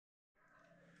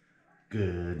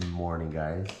Good morning,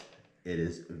 guys. It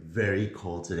is very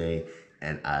cold today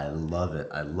and I love it.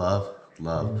 I love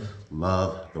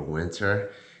the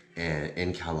winter. And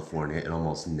in California, it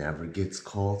almost never gets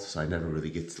cold, so I never really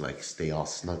get to like stay all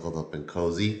snuggled up and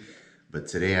cozy. But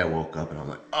today I woke up and I'm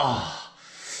like, oh,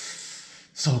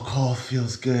 so cold,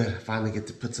 feels good. I finally get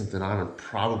to put something on and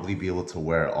probably be able to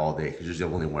wear it all day because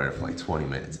usually I only wear it for like 20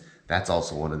 minutes. That's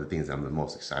also one of the things I'm the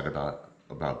most excited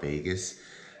about Vegas,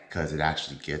 because it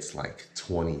actually gets like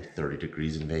 20, 30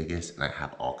 degrees in Vegas and I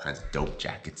have all kinds of dope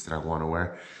jackets that I want to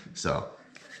wear. So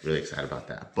really excited about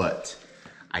that. But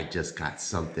I just got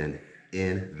something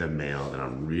in the mail that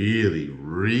I'm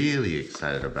really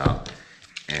excited about.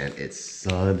 And it's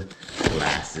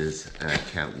sunglasses, and I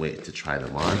can't wait to try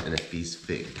them on. And if these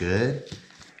fit good,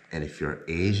 and if you're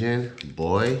Asian,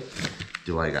 boy,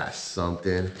 do I got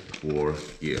something for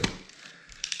you.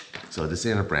 So this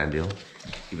ain't a brand deal,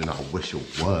 even though I wish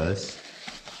it was.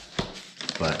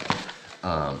 But,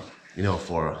 you know,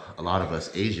 for a lot of us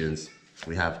Asians,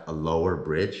 we have a lower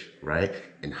bridge, right?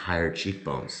 And higher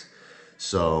cheekbones.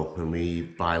 So when we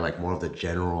buy like more of the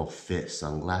general fit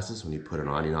sunglasses, when you put it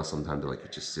on, you know, sometimes like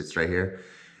it just sits right here.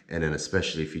 And then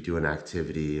especially if you do an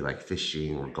activity like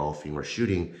fishing or golfing or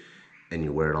shooting and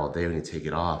you wear it all day, when you take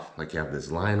it off, like you have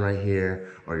this line right here,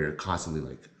 or you're constantly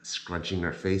like scrunching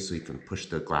your face so you can push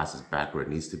the glasses back where it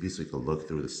needs to be so you can look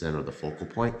through the center of the focal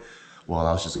point. Well,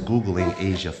 I was just Googling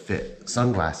Asia fit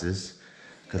sunglasses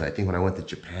because I think when I went to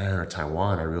Japan or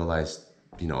Taiwan, I realized,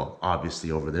 you know,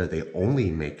 obviously over there, they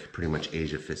only make pretty much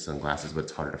Asia fit sunglasses, but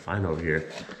it's harder to find over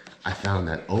here. I found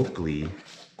that Oakley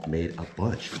made a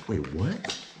bunch. Wait,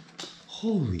 what?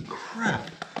 Holy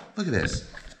crap. Look at this.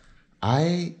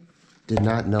 I did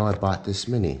not know I bought this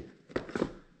many.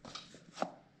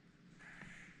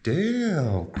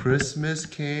 Damn, Christmas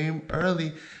came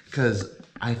early. Because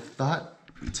I thought,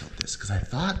 let me tilt this, because I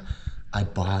thought I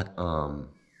bought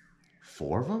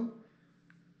 4 of them.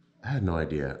 I had no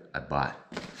idea I bought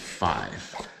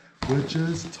 5, which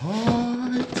is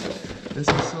tight. This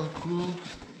is so cool.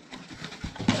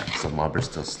 So Mauber's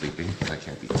still sleeping, so I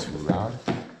can't be too loud.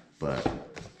 But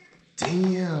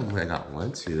damn, I got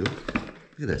 1, 2. Look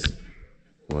at this.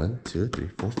 1, 2, 3,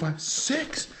 4, 5,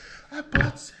 6. I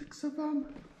bought 6 of them.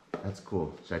 That's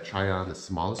cool. Should I try on the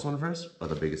smallest one first or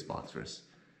the biggest box first?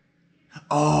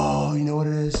 Oh, you know what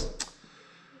it is?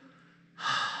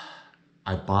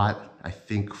 I bought, I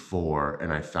think 4,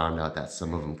 and I found out that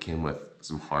some of them came with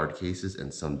some hard cases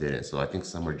and some didn't. So I think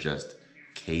some were just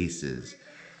cases.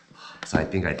 So I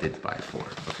think I did buy 4.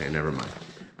 Okay, never mind.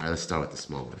 All right, let's start with the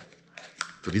small one.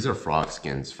 So these are frog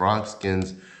skins. Frog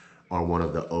skins are one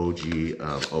of the OG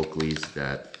Oakleys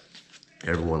that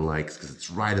everyone likes because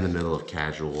it's right in the middle of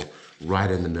casual,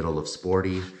 right in the middle of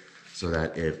sporty, so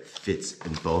that it fits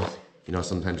in both. You know,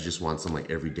 sometimes you just want some like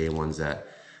everyday ones that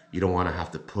you don't want to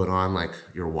have to put on like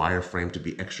your wireframe to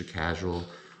be extra casual,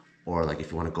 or like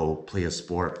if you want to go play a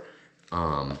sport.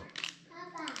 And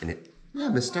it, yeah,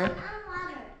 mister.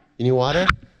 You need water?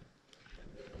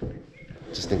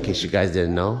 Just in case you guys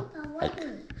didn't know, like,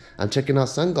 I'm checking out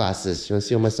sunglasses. You want to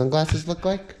see what my sunglasses look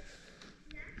like?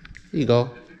 Here you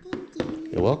go.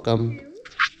 You're welcome.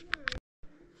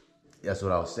 That's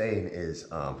what I was saying is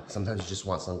sometimes you just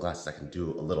want sunglasses that can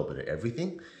do a little bit of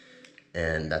everything.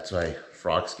 And that's why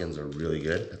frog skins are really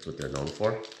good. That's what they're known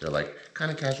for. They're like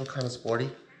kind of casual, kind of sporty.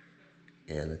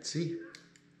 And let's see.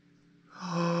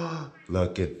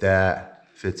 Look at that.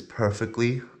 Fits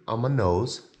perfectly on my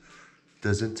nose.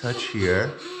 Doesn't touch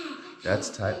here. That's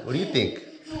tight. What do you think?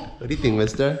 What do you think,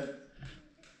 mister?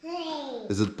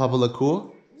 Does it Papa look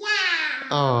cool? Yeah.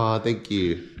 Aw, thank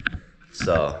you.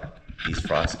 So, these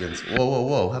frog skins. Whoa.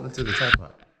 What happened to the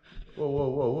tripod?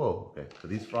 Whoa. Okay, so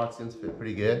these frog skins fit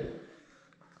pretty good.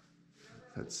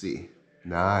 Let's see.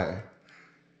 Nah,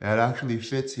 that actually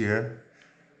fits here.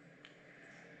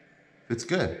 It's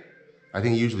good. I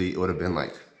think usually it would have been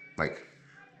like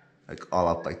all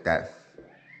up like that.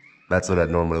 That's what I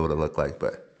normally would have looked like,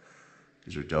 but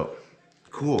these are dope.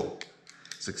 Cool.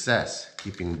 Success.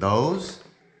 Keeping those.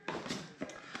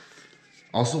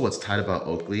 Also, what's tight about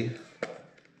Oakley,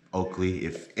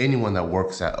 if anyone that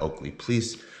works at Oakley,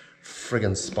 please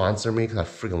friggin' sponsor me because I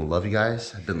friggin' love you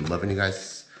guys. I've been loving you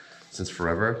guys since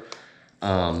forever.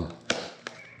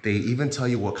 They even tell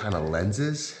you what kind of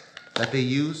lenses that they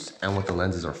use and what the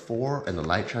lenses are for and the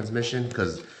light transmission,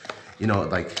 because, you know,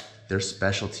 like their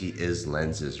specialty is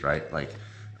lenses, right? Like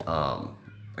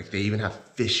they even have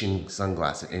fishing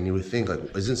sunglasses, and you would think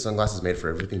like, isn't sunglasses made for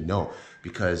everything? No,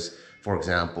 because for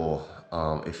example,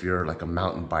 if you're like a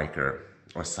mountain biker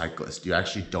or cyclist, you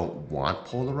actually don't want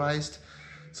polarized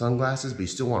sunglasses, but you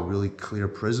still want really clear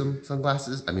prism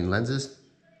sunglasses, lenses.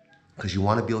 because you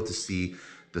want to be able to see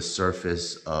the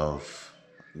surface of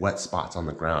wet spots on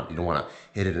the ground. You don't want to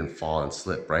hit it and fall and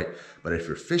slip, right? But if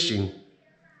you're fishing,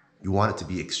 you want it to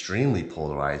be extremely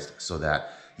polarized so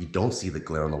that you don't see the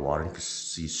glare on the water. You can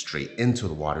see straight into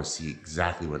the water, see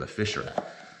exactly where the fish are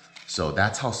at. So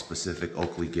that's how specific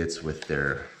Oakley gets with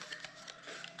their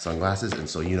sunglasses. And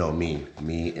so, you know me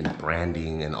and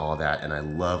branding and all that. And I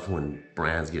love when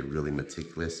brands get really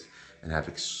meticulous and have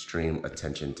extreme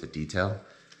attention to detail.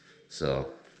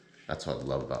 So that's what I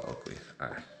love about Oakley. All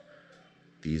right.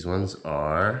 These ones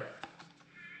are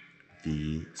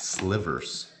the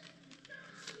slivers.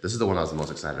 This is the one I was the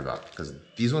most excited about because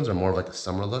these ones are more of like a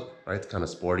summer look, right? It's kind of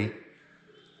sporty.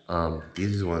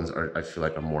 These ones are, I feel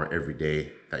like, are more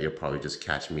everyday, that you'll probably just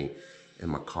catch me in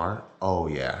my car. Oh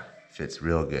yeah, fits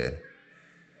real good.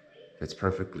 Fits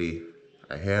perfectly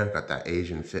right here, got that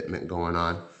Asian fitment going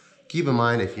on. Keep in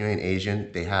mind, if you ain't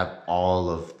Asian, they have all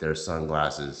of their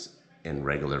sunglasses in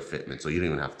regular fitment, so you don't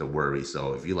even have to worry.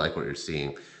 So if you like what you're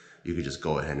seeing, you could just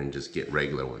go ahead and just get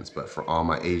regular ones. But for all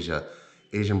my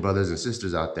Asian brothers and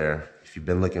sisters out there, if you've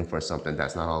been looking for something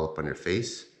that's not all up on your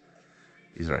face,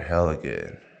 these are hella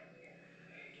good.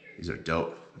 These are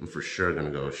dope. I'm for sure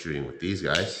gonna go shooting with these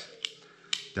guys.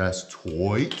 That's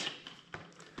tight.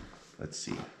 Let's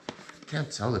see.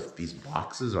 Can't tell if these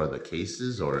boxes are the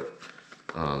cases or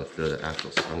if they're the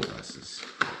actual sunglasses.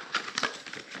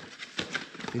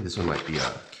 I think this one might be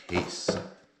a case.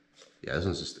 Yeah, this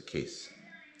one's just a case.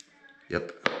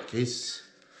 Yep, case.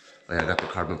 Oh yeah, I got the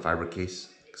carbon fiber case.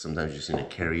 Sometimes you just need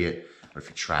to carry it, or if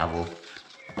you travel,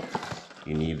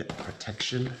 you need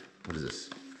protection. What is this?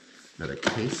 Another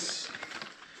case.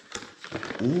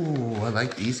 Ooh, I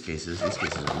like these cases. These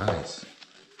cases are nice.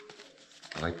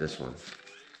 I like this one.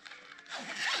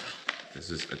 This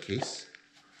is a case.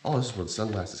 Oh, this is what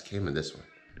sunglasses came in, this one.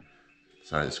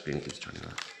 Sorry, the screen keeps turning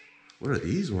off. What are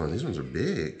these ones? These ones are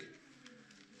big.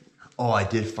 Oh, I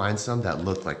did find some that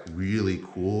look like really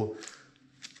cool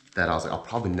that I was like, I'll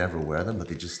probably never wear them, but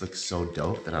they just look so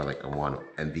dope that I want them.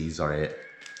 And these are it.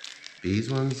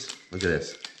 These ones, look at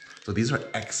this. So these are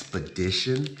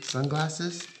expedition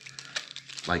sunglasses.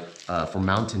 Like for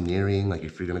mountaineering, like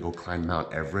if you're gonna go climb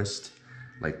Mount Everest,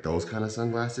 like those kind of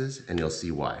sunglasses, and you'll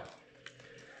see why.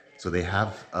 So they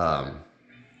have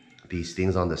these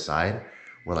things on the side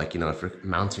where, like, you know, if you're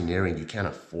mountaineering, you can't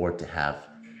afford to have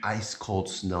ice cold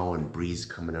snow and breeze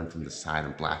coming in from the side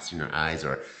and blasting your eyes,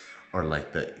 or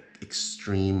like the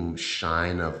extreme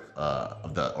shine of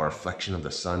the or reflection of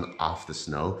the sun off the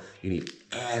snow. You need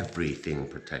everything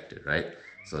protected, right?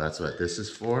 So that's what this is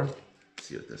for. Let's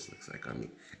see what this looks like on me.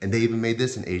 And they even made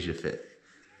this in Asia Fit,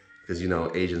 because you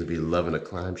know Asians be loving to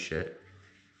climb shit.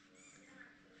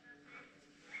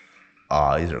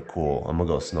 Oh, these are cool. I'm gonna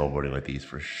go snowboarding with these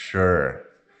for sure.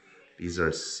 These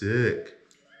are sick.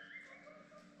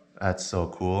 That's so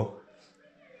cool.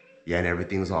 Yeah, and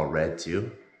everything's all red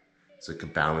too. So it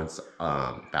could balance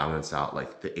out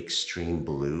like the extreme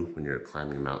blue when you're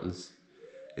climbing mountains.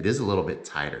 It is a little bit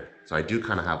tighter. So I do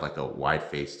kind of have like a wide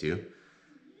face too.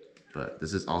 But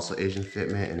this is also Asian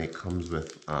fitment, and it comes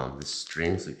with this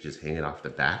string, so you can just hang it off the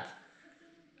back.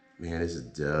 Man, this is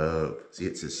dope. See,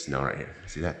 it says snow right here.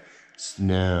 See that?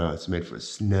 Snow. It's made for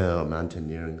snow,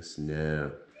 mountaineering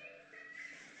snow.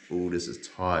 Ooh, this is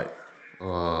tight.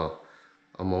 Oh,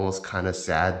 I'm almost kind of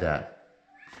sad that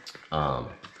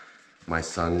my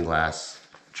sunglass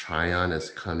try-on is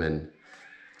coming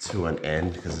to an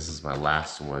end, because this is my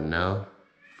last one now.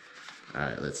 All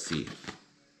right, let's see.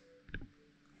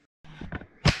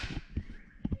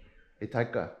 Hey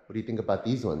Taika, what do you think about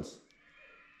these ones?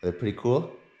 Are they pretty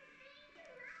cool?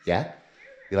 Yeah?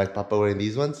 You like Papa wearing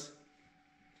these ones?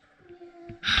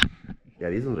 Yeah,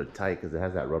 these ones are tight because it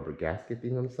has that rubber gasket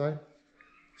thing on the side.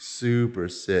 Super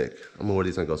sick. I'm gonna wear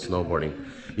these and go snowboarding.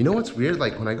 You know what's weird?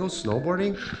 Like when I go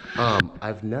snowboarding,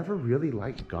 I've never really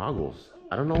liked goggles.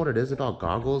 I don't know what it is about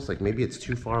goggles. Like maybe it's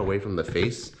too far away from the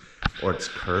face, or it's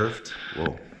curved.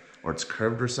 Whoa. Or it's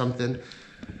curved or something.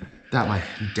 That my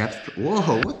depth.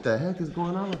 Whoa, what the heck is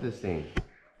going on with this thing?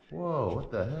 Whoa,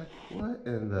 what the heck? What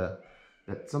in the.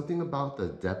 That something about the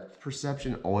depth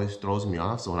perception always throws me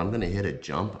off. So when I'm gonna hit a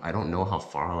jump, I don't know how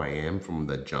far I am from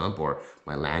the jump, or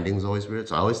my landing's always weird.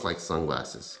 So I always like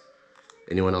sunglasses.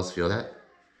 Anyone else feel that?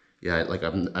 Yeah, like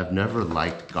I've never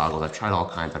liked goggles. I've tried all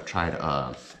kinds. I've tried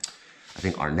I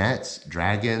think Arnett's,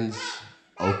 Dragons,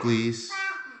 Oakley's.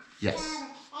 Yes.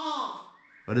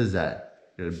 What is that?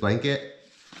 Your blanket?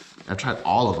 I've tried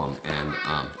all of them, and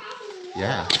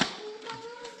yeah.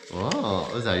 Oh,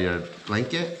 what is that? Your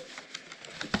blanket?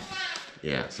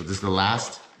 Yeah, so this is the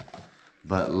last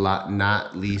but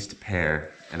not least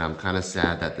pair, and I'm kind of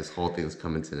sad that this whole thing's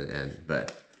coming to the end,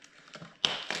 but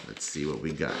Let's see what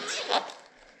we got.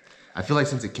 I feel like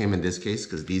since it came in this case,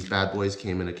 because these bad boys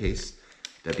came in a case,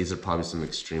 that these are probably some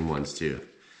extreme ones too.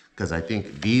 Because I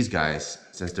think these guys,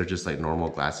 since they're just like normal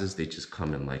glasses, they just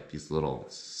come in like these little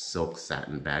silk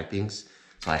satin bag things.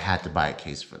 So I had to buy a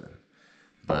case for them.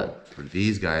 But for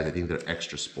these guys, I think they're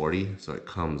extra sporty, so it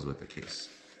comes with a case.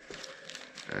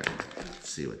 All right, let's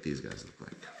see what these guys look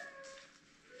like.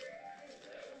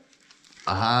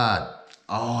 Aha!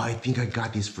 Oh, I think I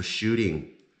got these for shooting.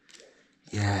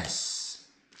 Yes.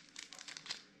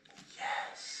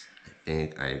 Yes. I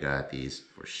think I got these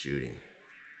for shooting.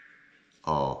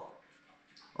 Oh.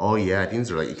 Oh yeah, I think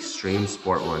these are like extreme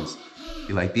sport ones.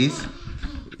 You like these?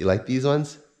 You like these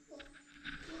ones?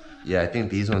 Yeah, I think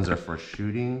these ones are for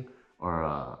shooting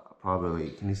or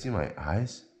probably, can you see my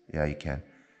eyes? Yeah, you can.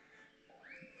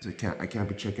 So I can't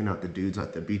be checking out the dudes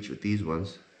at the beach with these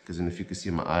ones, because then if you can see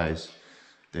my eyes,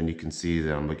 then you can see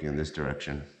that I'm looking in this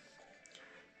direction.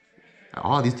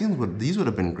 Oh, these would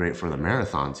have been great for the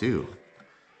marathon too.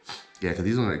 Yeah, because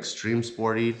these ones are extreme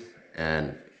sporty and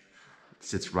it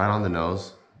sits right on the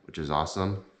nose, which is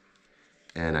awesome.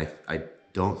 And I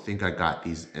don't think I got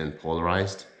these in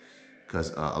polarized,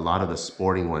 because a lot of the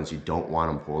sporting ones, you don't want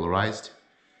them polarized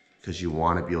because you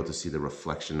want to be able to see the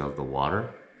reflection of the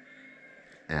water.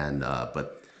 And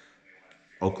but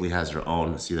Oakley has their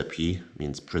own, see the P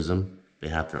means prism. They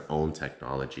have their own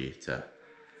technology to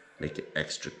make it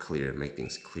extra clear, make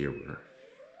things clearer.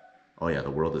 Oh yeah, the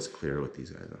world is clear with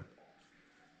these guys on.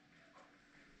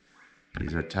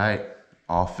 These are tight,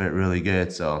 all fit really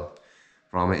good. So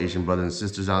for all my Asian brothers and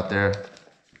sisters out there,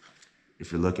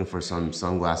 if you're looking for some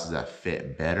sunglasses that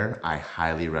fit better, I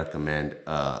highly recommend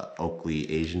Oakley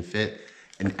Asian Fit.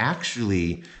 And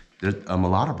actually, there's a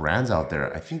lot of brands out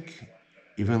there. I think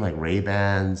even like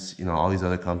Ray-Bans, you know, all these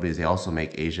other companies, they also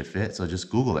make Asia Fit. So just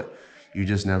Google it. You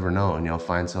just never know, and you'll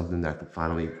find something that can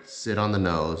finally sit on the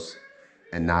nose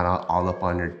and not all up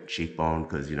on your cheekbone,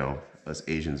 because, you know, us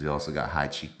Asians, we also got high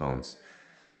cheekbones.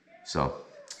 So,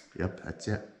 yep, that's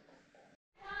it.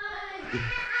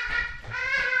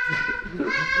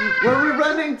 Where are we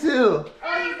running to?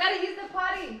 Oh, he's gotta use the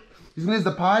potty. He's gonna use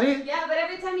the potty? Yeah, but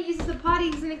every time he uses the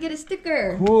potty, he's gonna get a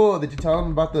sticker. Cool. Did you tell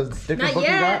him about the sticker Not book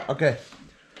yet. you got? Okay.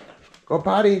 Go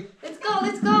potty. Let's go,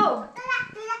 let's go.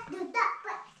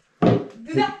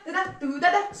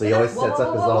 So he always sets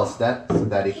up his little step so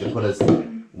that he can put his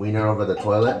wiener over the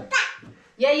toilet.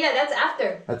 Yeah, that's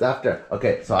after. That's after.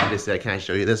 Okay, so obviously I can't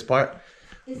show you this part.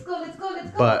 Let's go.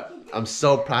 But I'm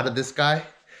so proud of this guy,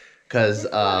 because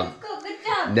Let's go. Good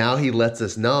job. now he lets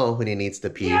us know when he needs to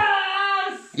pee.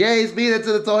 Yes! Yeah, he's being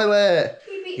into the toilet.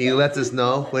 He lets us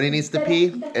know when he needs to pee,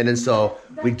 and then so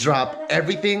we drop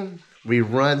everything, we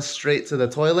run straight to the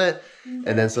toilet, and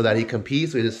then so that he can pee,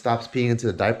 so he just stops peeing into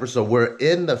the diaper. So we're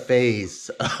in the phase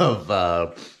of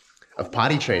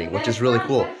potty training, which is really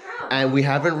cool. And we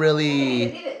haven't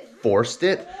really forced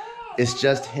it. It's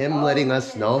just him letting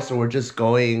us know, so we're just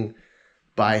going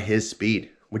by his speed,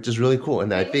 which is really cool.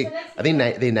 And I think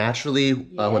they naturally,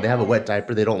 when they have a wet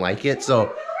diaper, they don't like it.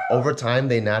 So over time,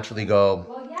 they naturally go,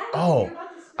 oh,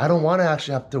 I don't want to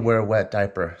actually have to wear a wet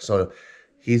diaper. So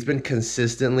he's been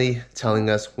consistently telling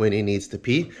us when he needs to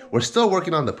pee. We're still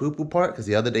working on the poo-poo part, because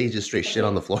the other day he just straight shit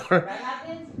on the floor.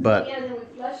 But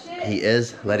he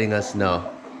is letting us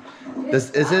know. Is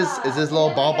his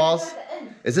little balls?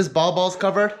 Is his balls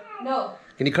covered? No.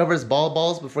 Can you cover his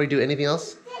balls before you do anything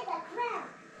else?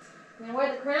 You wanna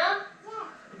wear the crown?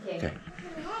 Yeah. Okay.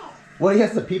 Well, he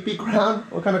has the pee-pee crown?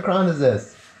 What kind of crown is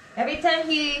this? Every time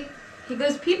he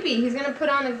goes pee-pee, he's gonna put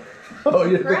on a Oh,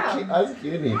 you're crown. I was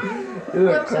kidding.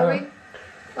 Whoops, sorry.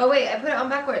 Oh wait, I put it on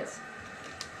backwards.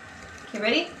 Okay,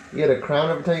 ready? You get a crown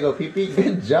every time you go pee-pee?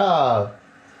 Good job.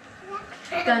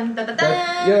 Dun, dun, dun,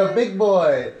 dun. You're a big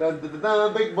boy. Dun, dun, dun,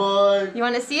 dun, big boy. You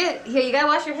wanna see it? Here, you gotta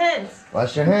wash your hands.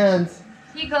 Wash your hands.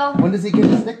 Here you go. When does he get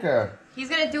the sticker? He's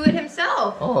gonna do it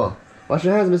himself. Oh, wash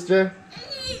your hands, mister.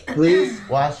 Please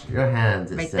wash your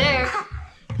hands. Right there. Here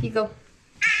you go.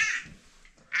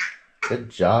 Good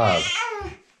job.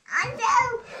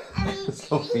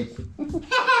 Sophie.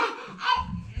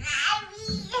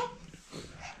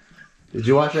 Did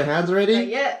you wash your hands already? Not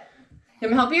yet.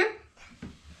 Can I help you?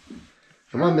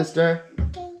 Come on, mister.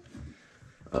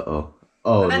 Uh-oh.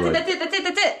 Oh, That's Lord. it.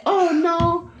 That's it. Oh,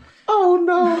 no. Oh,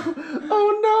 no.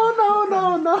 Oh,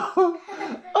 no.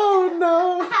 Oh,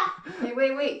 no.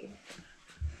 Wait.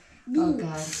 Oh,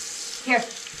 God. Here.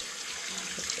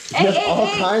 There's Hey, all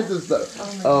hey. kinds of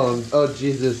stuff. Oh, Oh,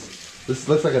 Jesus. This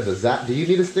looks like a disaster. Do you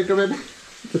need a sticker, baby?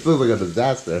 This looks like a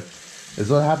disaster. Is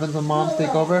what happens when moms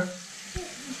take over?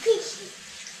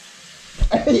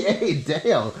 Hey,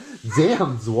 damn.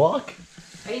 Damn, Zwalk.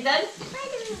 Are you done?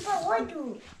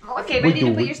 Okay, ready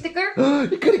to put your sticker?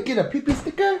 You couldn't get a pee-pee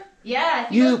sticker? Yeah,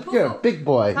 You're a big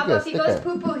boy. How about if he goes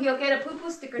poo-poo, he'll get a poo-poo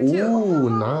sticker too. Ooh,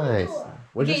 nice.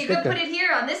 Where's your Okay, you're sticker? gonna put it here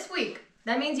on this week.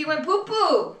 That means you went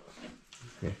poo-poo.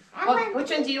 Okay. Oh, which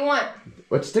one do you want?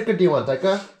 What sticker do you want,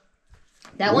 Taika?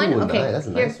 That one? Ooh, Okay. nice. That's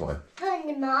a nice one.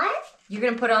 You're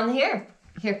gonna put it on here.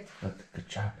 Here. Good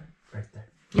job. Right there.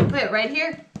 You put it right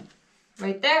here.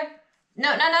 Right there. No,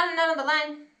 on the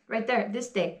line. Right there. This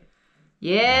day.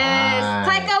 Yes. Nice.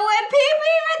 Taika went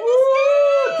pee-pee at this day.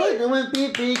 Taika went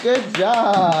pee-pee. Good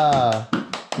job.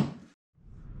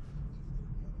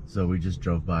 So we just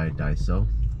drove by Daiso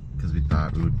because we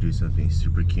thought we would do something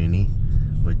super cutie,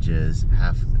 which is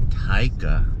have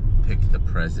Taika pick the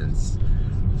presents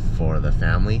for the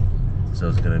family. So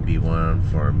it's gonna be one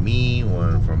for me,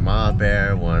 one for Ma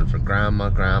Bear, one for Grandma,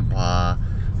 Grandpa,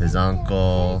 his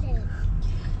uncle,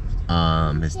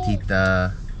 his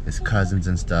tita, his cousins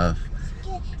and stuff.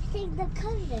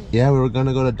 Yeah, we were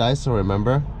gonna go to Daiso,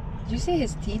 remember? Did you say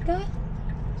his tita?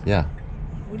 Yeah.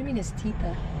 What do you mean his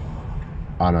tita?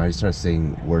 Oh no, I started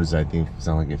saying words that I think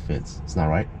sound like it fits. It's not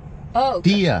right? Oh.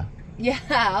 Tia! Yeah,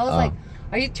 I was like,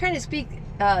 are you trying to speak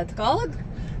Tagalog?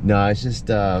 No, it's just,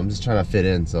 I'm just trying to fit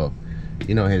in, so,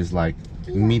 you know, his like,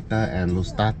 Mita and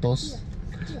Los Tatos.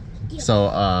 So,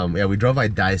 yeah, we drove by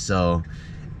Daiso,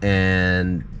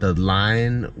 and the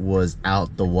line was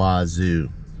out the wazoo.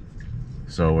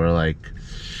 So we're like,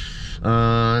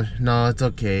 no, it's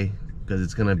okay, because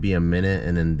it's gonna be a minute,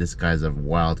 and then this guy's a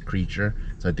wild creature.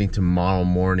 So I think tomorrow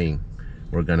morning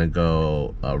we're gonna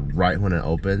go right when it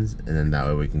opens, and then that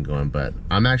way we can go in. But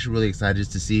I'm actually really excited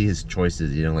just to see his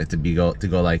choices, you know, like to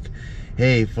go like,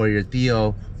 hey, for your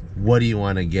Theo, what do you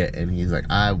want to get? And he's like,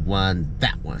 I want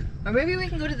that one. Or maybe we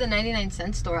can go to the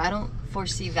 99-cent store. I don't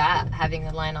foresee that having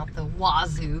a line off the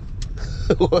wazoo.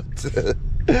 What?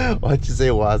 Why'd you say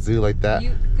wazoo like that?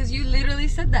 Because you literally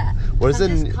said that. Where's the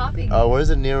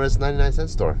nearest 99-cent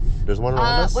store? There's one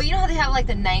around us? Well, you know how they have like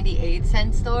the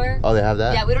 98-cent store? Oh, they have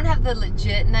that? Yeah, we don't have the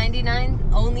legit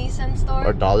 99 only cent store.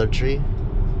 Or Dollar Tree?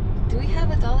 Do we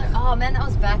have a dollar? Oh man, that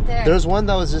was back there. There's one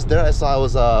that was just there. I saw it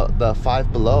was the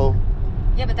Five Below.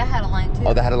 Yeah, but that had a line too.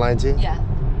 Oh, that had a line too? Yeah.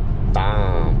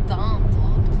 Damn.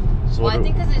 So well, I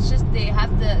think because it's just they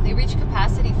reach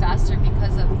capacity faster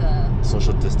because of the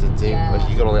social distancing. Yeah. Like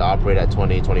you can only operate at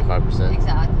 20-25%.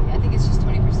 Exactly. I think it's just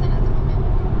 20% at the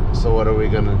moment. So what are we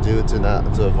gonna do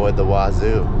to avoid the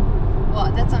wazoo?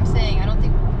 Well, that's what I'm saying. I don't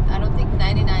think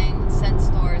 99-cent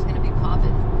store is gonna be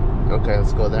popping. Okay,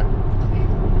 let's go there. Okay.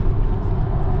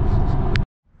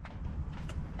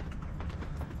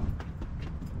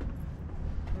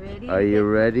 Ready? Are you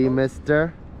ready,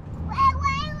 mister?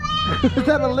 Is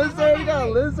that a lizard? You got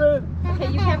a lizard?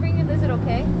 Okay, you can't bring your lizard,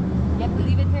 okay? You have to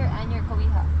leave it here and your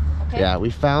cobija, okay? Yeah, we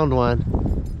found one.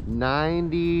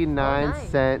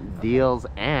 99-cent deals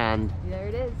and... There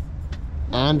it is.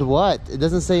 And what? It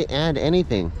doesn't say and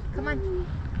anything. Come on.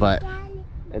 But...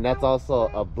 And that's also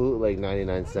a bootleg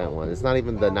 99-cent one. It's not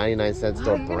even the 99-cent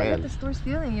store You're gonna brand. get the store's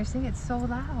feeling. You're saying it's so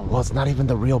loud. Well, it's not even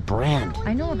the real brand.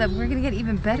 I know that we're gonna get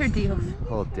even better deals.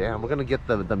 Oh, damn. We're gonna get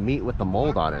the meat with the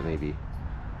mold on it, maybe.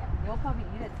 You'll probably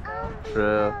eat it.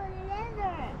 True.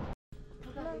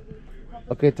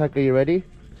 Okay, Taika, you ready?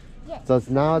 Yes. So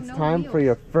now it's time for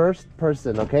your first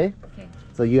person, okay? Okay.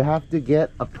 So you have to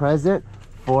get a present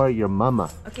for your mama.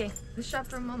 Okay. Let's shop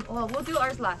for mom. Well, we'll do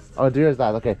ours last. Oh, do yours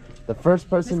last. Okay. The first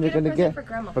person Let's you're gonna get for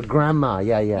grandma. for grandma.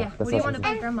 Yeah. Yeah. What do you what want to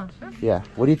I'm buy grandma? saying. Yeah.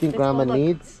 What do you think Let's grandma go look.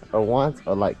 needs or wants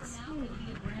or likes?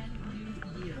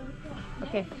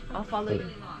 Okay, I'll follow you.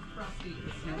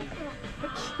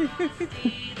 You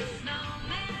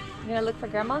gonna look for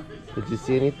grandma? Did you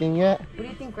see anything yet? What do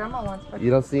you think grandma wants for? You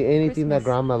don't see anything that Christmas?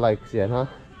 grandma likes yet, huh?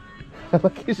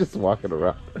 Like he's just walking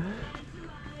around.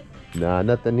 Nah,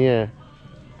 nothing here.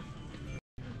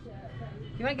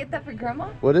 You wanna get that for grandma?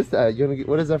 What is that?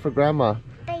 What is that for grandma?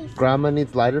 Face. Grandma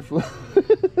needs lighter fluid.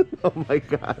 Oh my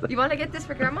god. You wanna get this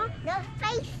for grandma? No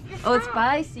face. Oh, it's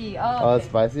spicy. Oh, Oh, okay. it's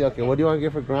spicy? Okay, what do you want to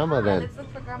get for grandma Yeah, then? let's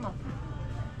look for grandma.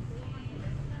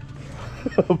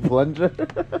 A plunger?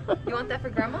 You want that for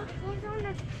grandma?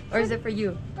 Or is it for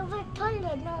you?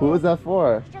 Who was that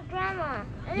for? The grandma.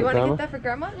 You wanna grandma? get that for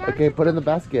grandma? Okay, put it in the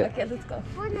basket. Okay, let's go.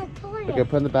 For the toilet. Okay,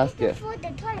 put it in the basket. For the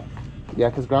toilet. Yeah,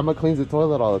 because grandma cleans the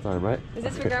toilet all the time, right? Is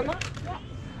this for grandma?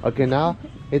 Okay, now,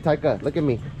 hey Taika, look at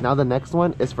me. Now the next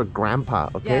one is for grandpa,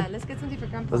 okay? Yeah, let's get something for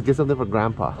grandpa. Let's get something for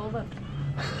grandpa. Hold up.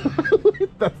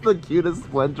 That's the cutest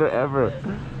splinter ever.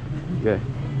 Okay.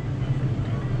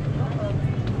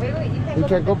 Wait, You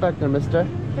can't go back there, mister.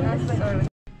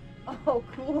 Oh,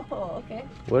 cool. Okay.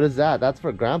 What is that? That's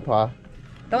for grandpa.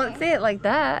 Don't say it like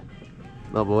that.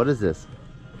 No, but what is this?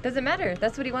 Doesn't matter.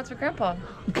 That's what he wants for Grandpa.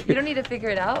 You don't need to figure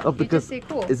it out. Oh, you because just say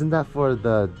cool. Isn't that for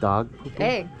the dog?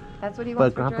 Hey, that's what he But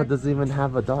wants for Grandpa George. doesn't even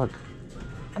have a dog.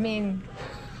 I mean,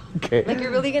 Okay. like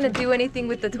you're really gonna do anything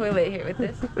with the toilet here with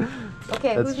this?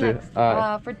 Okay, That's who's true.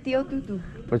 next? For Tio Tutu.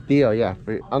 For Theo, yeah,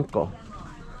 for your uncle.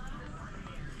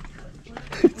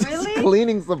 Really?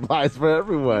 Cleaning supplies for You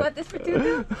everyone. want this for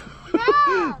Tutu?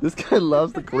 This guy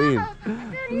loves to clean.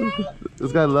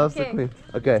 This guy loves to Okay. clean.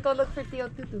 Okay, Let's go look for Tio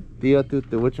Tutu. Theo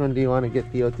Tutu. Which one do you want to get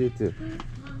Theo Tutu? You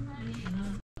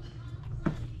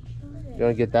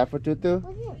want to get that for Tutu?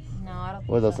 No, I don't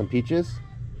What are those, think some peaches?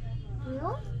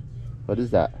 No? What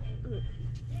is that? so.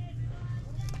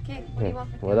 Okay, what do Okay. you want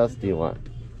for What Tio else Tutu? do you want?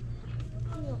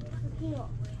 Tio.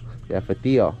 Yeah, for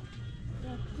Theo.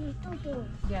 Tio.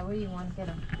 Yeah, what do you want to get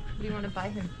him? What do you want to buy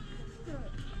him?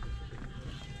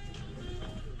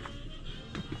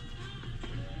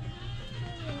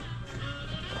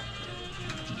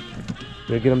 You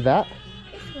gonna get him that?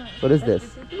 What is this?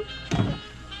 For Tutu?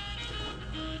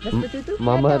 That's for Tutu?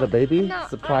 Mama had a baby? No.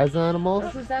 Surprise animal?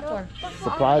 Who's that for?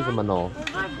 Surprise animal.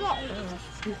 Forget.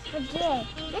 This forget.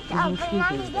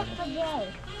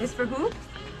 This for who?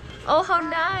 Oh, how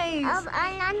nice!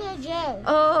 Alani J.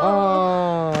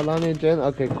 Oh, Oh, Lonnie and Jen?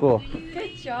 Okay, cool.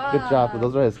 good job. Good job.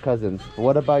 Those are his cousins. But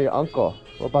what about your uncle?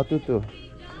 What about Tutu?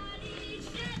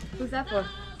 Who's that for?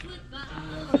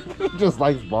 He just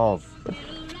likes balls.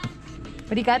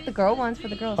 But he got the girl ones for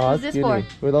the girls. Oh, Who's that's this for?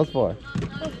 cutie. Who are those for?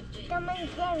 Someone get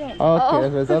it. Okay, Oh,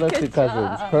 there's other two good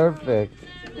cousins. job. Perfect.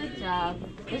 Good job.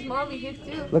 There's more over here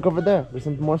too. Look over there. There's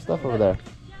some more stuff over there.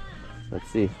 Let's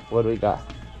see. What do we got?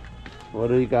 What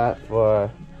do we got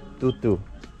for Tutu?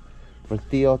 For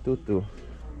Theo Tutu.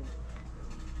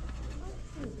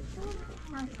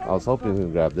 I was hoping you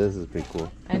could grab this. This is pretty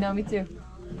cool. I know, me too.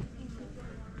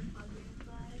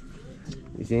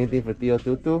 You see anything for Theo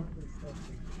Tutu?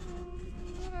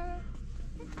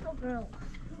 Bro.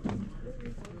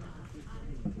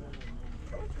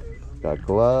 Got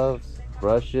gloves,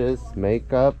 brushes,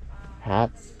 makeup,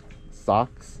 hats,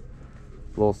 socks,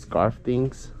 little scarf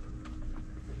things.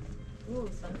 Ooh,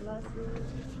 sunglasses.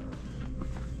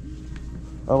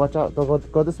 Oh, watch out.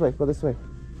 Go this way. Go this way.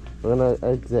 We're gonna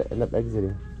end up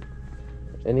exiting.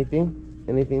 Anything?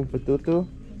 Anything for Tutu?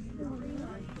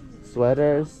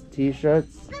 Sweaters,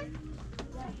 t-shirts.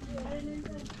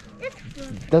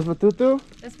 That's for Tutu?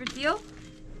 That's for Tio?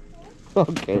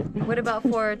 Okay. What about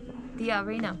for Tia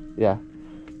Reina? Yeah.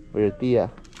 For your Tia.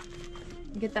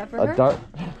 You get that for A her? dart.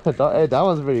 Hey, that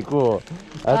one's pretty cool.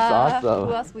 That's Who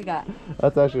awesome. else we got?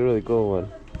 That's actually a really cool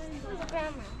one.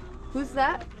 Grandma. Who's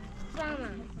that? Grandma.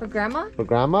 For Grandma? For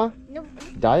Grandma? Nope.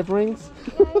 Dive rings?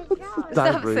 Stop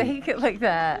Dive ring. saying it like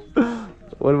that.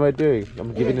 What am I doing?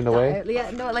 I'm giving it away?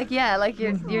 Yeah, no, like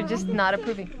you're just not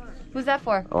approving. Who's that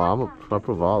for? Oh, I'm gonna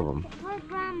approve all of them. For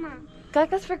Grandma.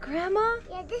 Caca's for Grandma?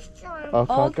 Yeah, this one. Oh,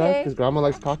 Kaka? Okay. Because Grandma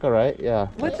likes Kaka, right? Yeah.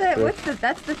 What's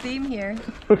that's the theme here.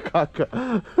 For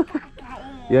Kaka.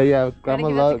 Yeah. Grandma,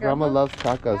 give that to Grandma Grandma? loves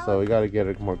Kaka, so we gotta get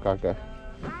her more Kaka.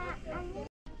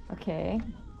 Okay.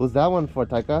 Who's that one for,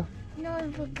 Taika? No,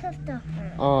 for Christopher.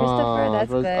 Oh, that's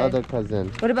for his good. other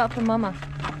cousin. What about for Mama?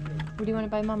 What do you want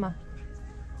to buy Mama?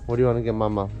 What do you want to get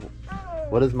Mama?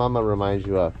 What does Mama remind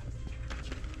you of?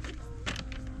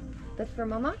 That's for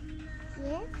Mama?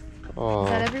 Yes. Oh. Is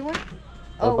that everyone?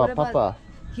 What about Papa?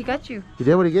 He got you. He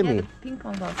did what he gave Yeah, me. the ping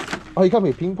pong balls. Oh, he got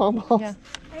me ping pong balls? Yeah.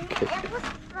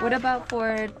 What about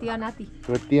for Tia Nati?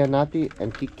 For Tia Nati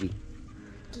and Kiki.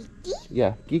 Kiki?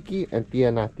 Yeah, Kiki and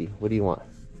Tia Nati. What do you want?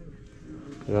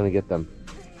 We're gonna get them.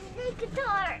 The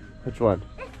guitar. Which one?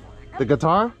 The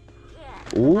guitar?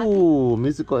 Yeah. Ooh,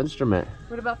 musical instrument.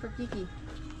 What about for Kiki?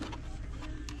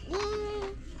 Yeah.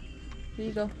 Here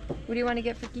you go. What do you want to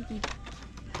get for Kiki?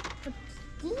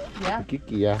 Kiki? Yeah,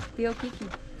 Kiki, yeah. Theo Kiki.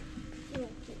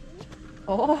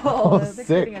 Oh, they're sick.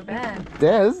 creating a band.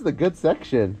 Yeah, this is a good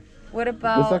section. What This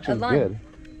about section's Alon?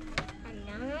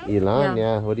 good. Elon,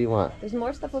 yeah. What do you want? There's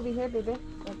more stuff over here, baby.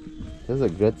 This is a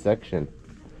good section.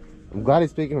 I'm glad he's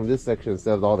speaking from this section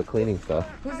instead of all the cleaning stuff.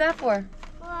 Who's that for?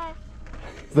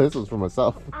 For This was for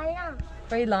myself. Alam.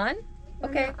 For Elon?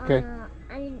 Okay. Okay.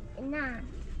 Nah.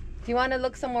 Do you want to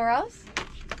look somewhere else?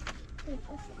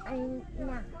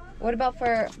 Nah. What about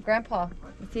for Grandpa?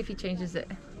 Let's see if he changes it.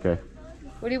 Okay.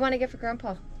 What do you want to get for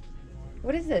Grandpa?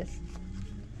 What is this?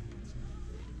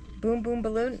 Boom Boom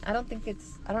Balloon? I don't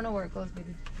know where it goes,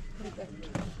 baby. Put it there.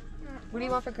 What do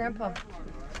you want for Grandpa?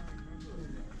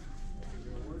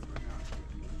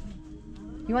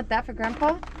 You want that for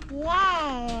Grandpa?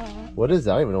 Yeah. What is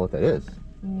that? I don't even know what that is.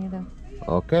 Me neither.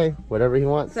 Okay, whatever he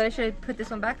wants. So should I put this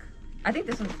one back? I think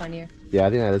this one's funnier. Yeah, I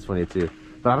think that is funny too.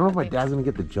 But I don't know if my dad's gonna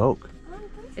get the joke.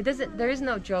 It doesn't. There is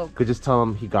no joke. Could just tell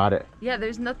him he got it. Yeah,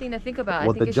 there's nothing to think about.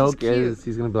 What I think the it's joke just cute. is,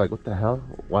 he's gonna be like, "What the hell?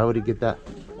 Why would he get that?"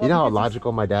 Well, You know how because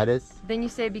logical my dad is. Then you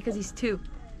say because he's 2.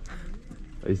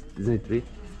 Isn't he 3?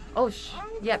 Oh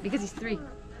yeah, because he's 3.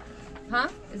 Huh?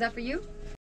 Is that for you?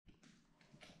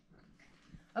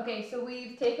 Okay, so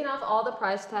we've taken off all the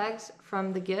price tags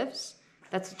from the gifts.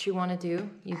 That's what you want to do.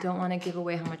 You don't want to give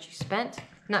away how much you spent.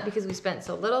 Not because we spent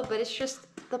so little, but it's just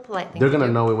the polite thing. They're gonna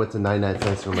know we went to 99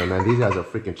 cents from man. These guys are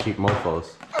freaking cheap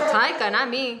mofos. Taika, not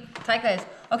me. Taika is.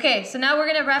 Okay, so now we're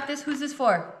gonna wrap this. Who's this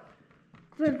for?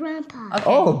 For Grandpa. Okay.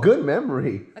 Oh, good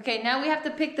memory. Okay, now we have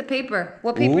to pick the paper.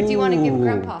 What paper do you want to give Ooh.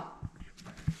 Grandpa?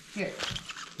 Here.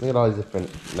 Look at all these different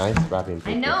nice wrapping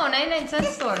paper. I know, 99-cent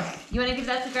store. You want to give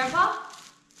that to Grandpa?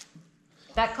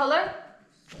 That color?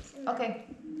 Okay.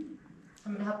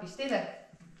 I'm gonna help you. Stay there.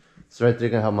 So right there, you're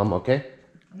gonna help Mama, okay?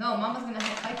 No, Mama's gonna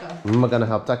help Taika. Mama gonna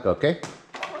help Taika, okay?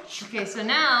 Okay, so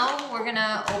now we're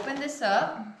gonna open this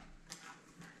up.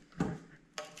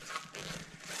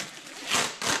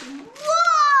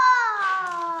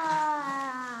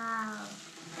 Wow!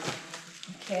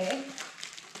 Okay.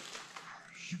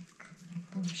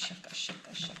 Boom, shaka,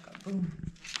 shaka, shaka, boom.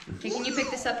 Okay, can you pick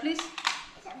this up, please?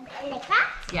 Like that?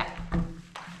 Yeah.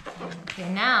 Okay,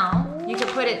 now you can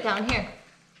put it down here.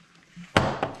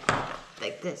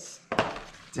 Like this.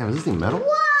 Damn, is this thing metal?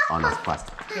 Oh, no, it's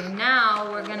plastic. Okay, now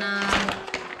we're gonna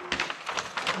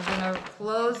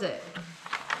close it.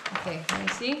 Okay, let me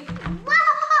see.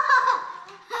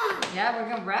 Yeah, we're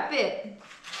gonna wrap it.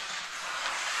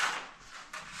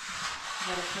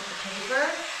 Gotta put the paper.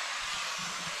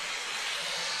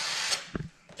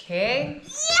 Okay.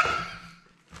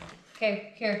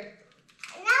 Okay, here.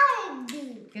 Now it be.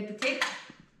 Get the tape.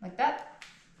 Like that.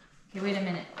 Okay, wait a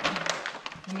minute.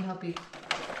 Let me help you.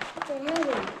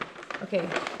 Okay,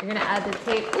 you're gonna add the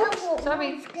tape. Oops,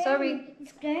 sorry. Sorry.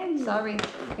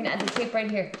 You're gonna add the tape right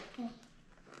here.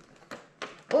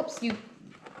 Oops, you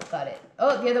got it.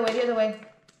 Oh, the other way.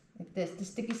 Like this. The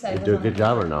sticky side. You do a good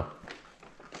job or no?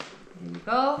 There you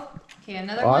go. Okay,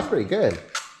 another Oh, one. that's pretty good.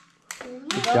 Good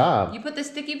Go. job. You put the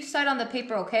sticky side on the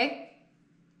paper, okay?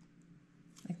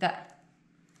 Like that.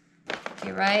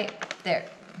 Okay, right there.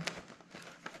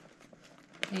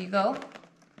 There you go.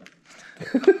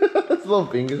 Those little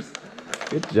fingers.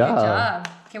 Good job. Good job.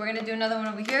 Okay, we're gonna do another one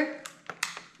over here.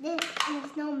 This is a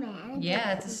snowman.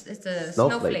 Yeah, it's a Snowflake.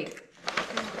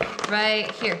 snowflake.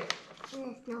 Right here.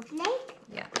 And a snowflake?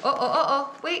 Yeah.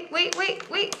 Oh. Wait.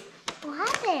 What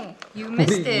happened? You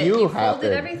missed it. You You happened.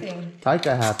 folded everything.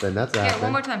 Taika happened. That's what Here, happened.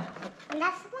 one more time. And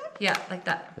that's one? Yeah, like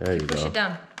that. There you Push go. it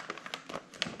down.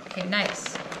 Okay,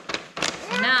 nice.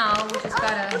 So now we just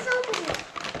gotta. Let's open it.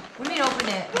 What do you mean open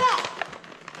it? Yeah.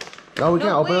 No, we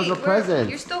can't open those wait, for presents.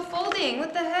 You're still folding.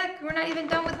 What the heck? We're not even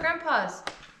done with Grandpa's.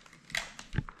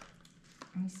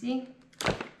 Let me see.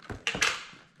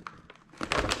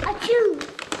 Achoo.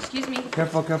 Excuse me.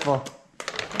 Careful. Let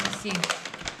me see.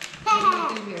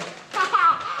 What do we do here?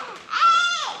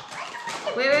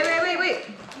 Wait.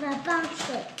 The bounce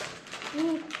it.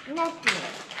 Nothing.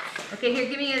 Okay, here,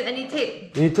 give me any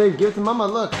tape. You need to give it to Mama.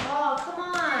 Look. Oh, come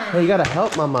on. Hey, you gotta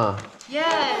help Mama.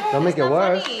 Yes. Don't make that's it not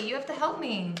worse. Funny. You have to help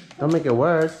me. Don't make it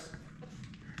worse.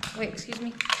 Wait, excuse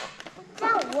me. It's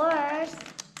not worse.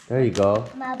 There you go.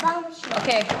 My bounce it.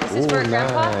 Okay, this is for Ooh,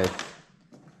 Grandpa. nice. Okay,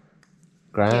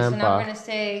 so now we're Grandpa. gonna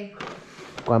say,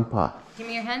 Grandpa. give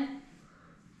me your hand.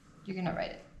 You're gonna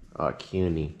write it. Oh,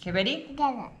 cutie. Okay, ready?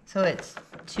 Together. So it's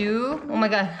 2. Oh my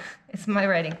God, it's my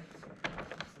writing.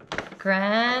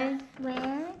 Grandpa.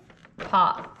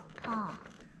 Grandpa.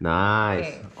 Nice.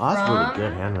 Okay, Oh, that's really from-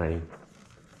 good handwriting.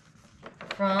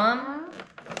 From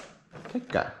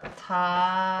Taika.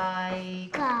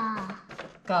 Taika.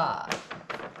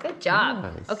 Good job.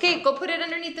 Nice. Okay, go put it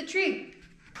underneath the tree.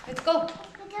 Let's go.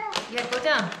 Yeah, go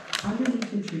down. Underneath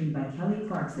the Tree by Kelly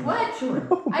Clarkson. What? Sure.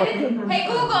 I didn't. Hey,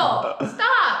 Google,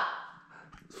 stop.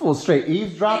 Full straight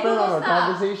eavesdropping Hey, Google, on our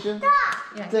stop. conversation.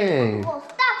 Yeah. Dang. Google.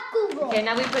 Stop Google. Okay,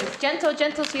 now we put gentle,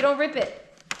 so you don't rip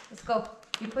it. Let's go.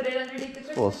 You put it underneath the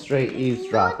Full Christmas straight tree.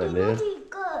 eavesdropping, dude.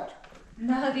 Good.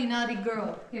 Naughty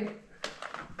girl. Here.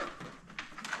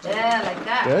 Yeah, like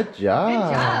that. Good job.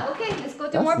 Good job. Okay, let's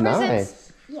go do more That's presents.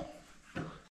 nice. Yes.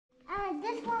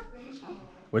 This one.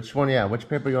 Which one? Yeah. Which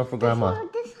paper you want for Grandma?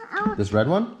 This one. This red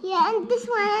one? Yeah, and this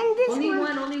one, and this Only one.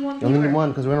 one You only paper. need one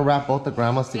because we're gonna wrap both the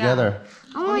grandmas together.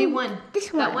 I Only want one. This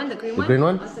That one. one, the green The one? green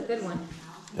one? That's a good one.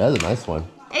 That's a nice one.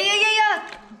 Hey, yeah.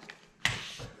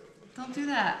 Don't do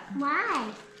that.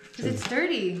 Why? Because it's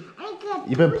dirty. I could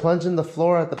You've been plunging the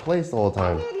floor at the place the whole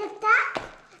time. put it like that.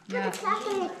 Yeah. Put it back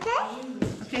in like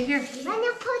this. Okay, here. Then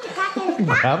you put it back in like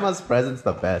that. Grandma's present's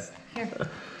the best. Here.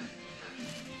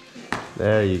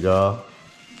 There you go.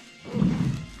 But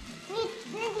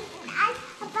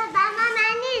Mama,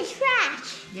 I need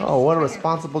trash. Oh, what a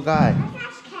responsible guy.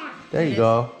 Trash can. There you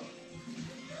go.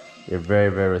 You're very,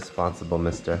 very responsible,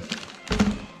 mister.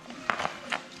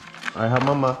 All right, help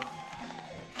Mama.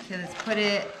 Okay, let's put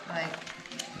it like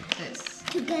this.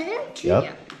 Together? Yep.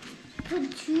 Yeah.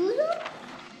 Put two?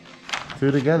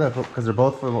 Two together because they're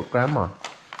both for Grandma.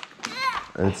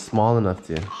 And it's small enough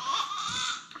to.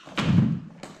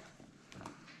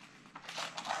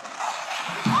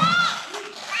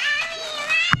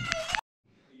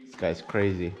 This guy's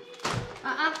crazy.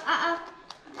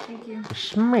 Thank you.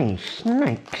 Shmee,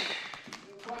 snake.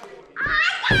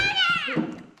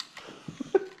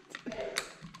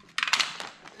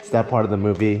 It's that part of the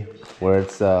movie where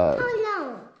it's Oh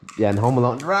no. yeah, in Home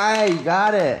Alone. Right, you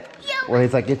got it. Where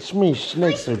he's like, it's me,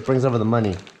 snakes, so he brings over the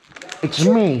money. It's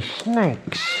me,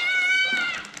 snakes.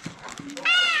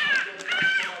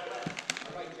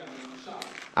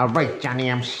 All right, Johnny,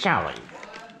 I'm sorry.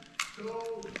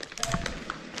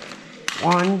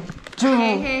 1, 2,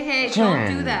 Hey, don't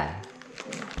do that.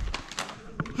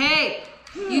 Hey,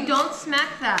 you don't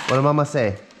smack that. What did Mama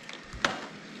say?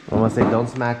 Mama say, don't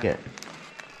smack it.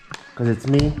 Because it's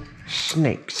me,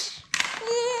 snakes.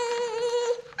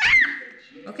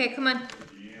 Okay, come on.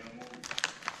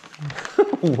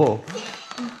 Whoa.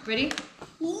 Ready?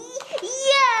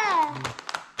 Yeah.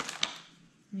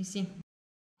 Let me see.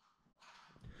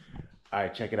 All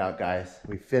right, check it out, guys.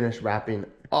 We finished wrapping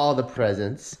all the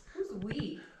presents. Who's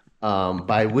we?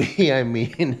 By we, I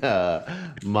mean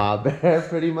Ma Bear,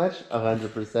 pretty much,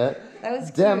 100%. That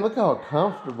was Damn, cute. look how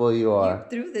comfortable you are.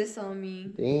 You threw this on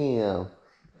me. Damn.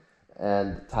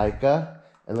 And Taika.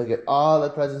 And look at all the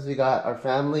presents we got. Our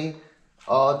family,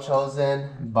 all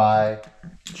chosen by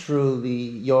truly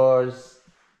yours.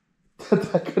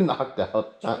 Taika knocked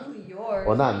out. Truly yours.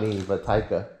 Well, not me, but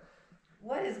Taika.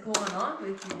 What is going on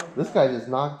with you? This guy just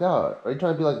knocked out. Are you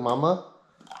trying to be like Mama?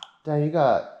 Damn, you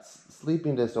got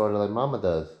sleeping disorder like Mama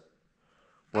does.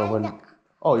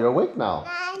 Oh, you're awake now.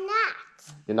 I'm not.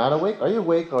 You're not awake? Are you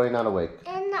awake or are you not awake?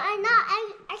 And I'm not.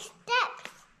 I stepped.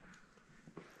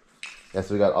 Yeah,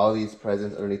 so we got all these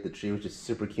presents underneath the tree, which is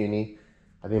super cutie.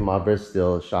 I think Ma Bear's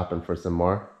still shopping for some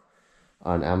more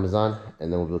on Amazon.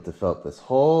 And then we'll be able to fill up this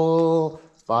whole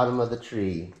bottom of the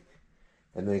tree.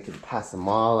 And then we can pass them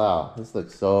all out. This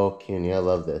looks so cutie. I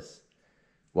love this.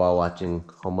 While watching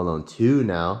Home Alone 2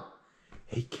 now.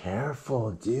 Hey,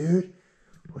 careful, dude.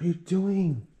 What are you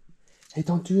doing? Hey,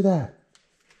 don't do that.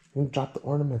 You're gonna drop the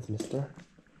ornaments, mister.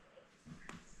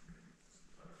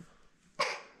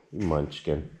 You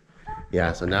munchkin.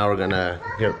 Yeah, so now we're gonna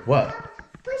hear what?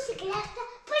 Push it,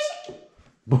 push it.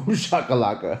 Boom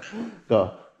shakalaka.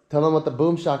 Go. Tell them what the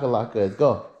boom shakalaka is.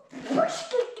 Go. Push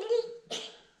it.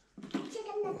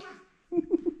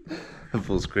 That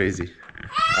fool's crazy.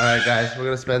 All right, guys, we're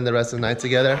gonna spend the rest of the night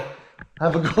together.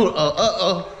 Have a good.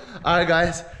 All right,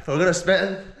 guys, we're gonna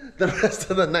spend the rest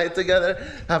of the night together.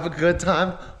 Have a good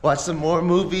time. Watch some more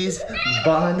movies.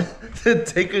 Bond.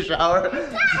 Take a shower.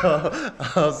 So,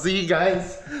 I'll see you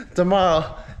guys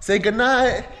tomorrow. Say good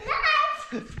night.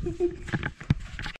 Good night.